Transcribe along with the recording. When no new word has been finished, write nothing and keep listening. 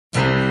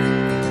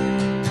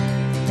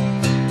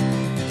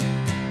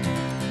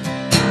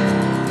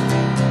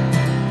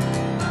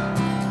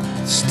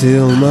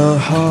Still my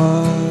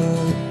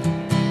heart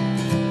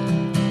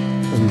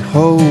and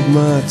hold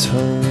my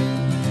tongue.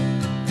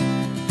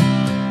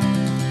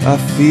 I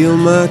feel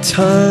my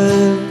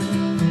time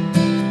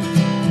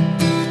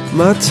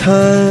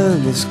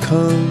has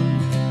come.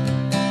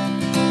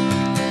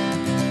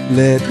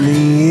 Let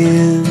me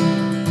in,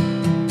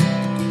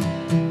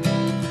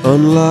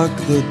 unlock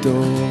the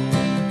door.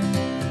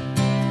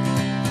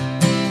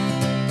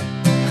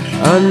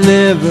 I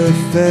never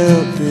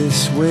felt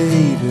this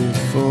way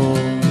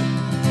before,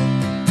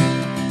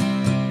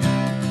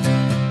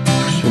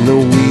 and the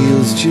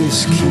wheels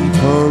just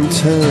keep on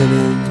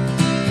turning.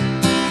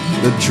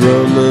 The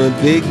drummer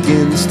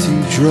begins to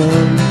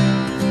drum.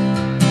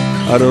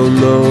 I don't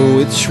know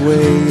which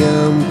way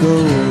I'm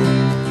going.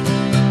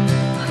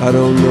 I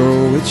don't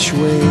know which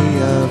way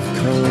I've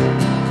come.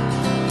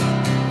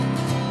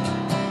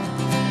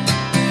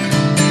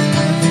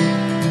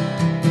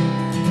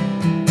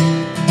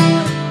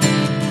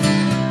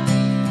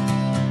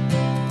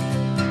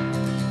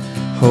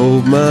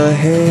 Hold my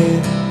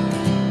head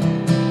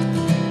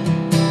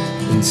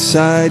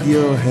inside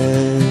your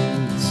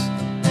hands.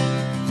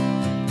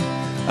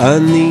 I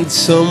need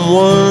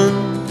someone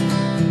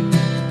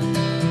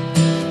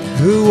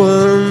who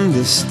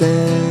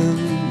understands.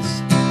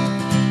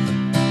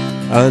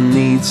 I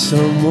need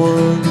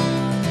someone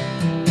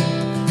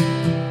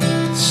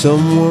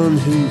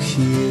who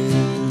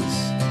hears.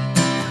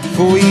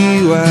 For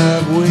you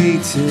I've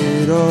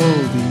waited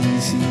all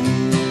these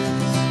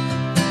years.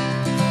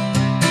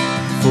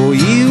 For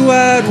you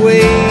I'd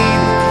wait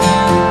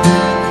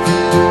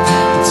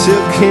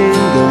till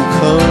kingdom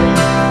come,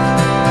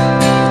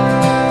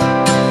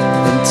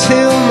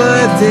 until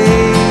my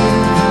day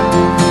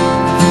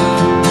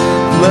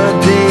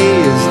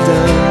is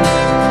done,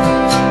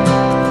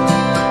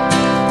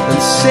 and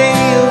say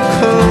you'll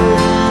come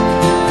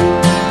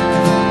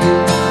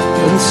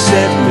and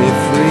set me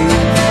free.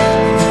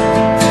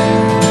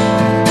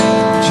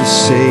 Just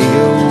say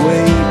you'll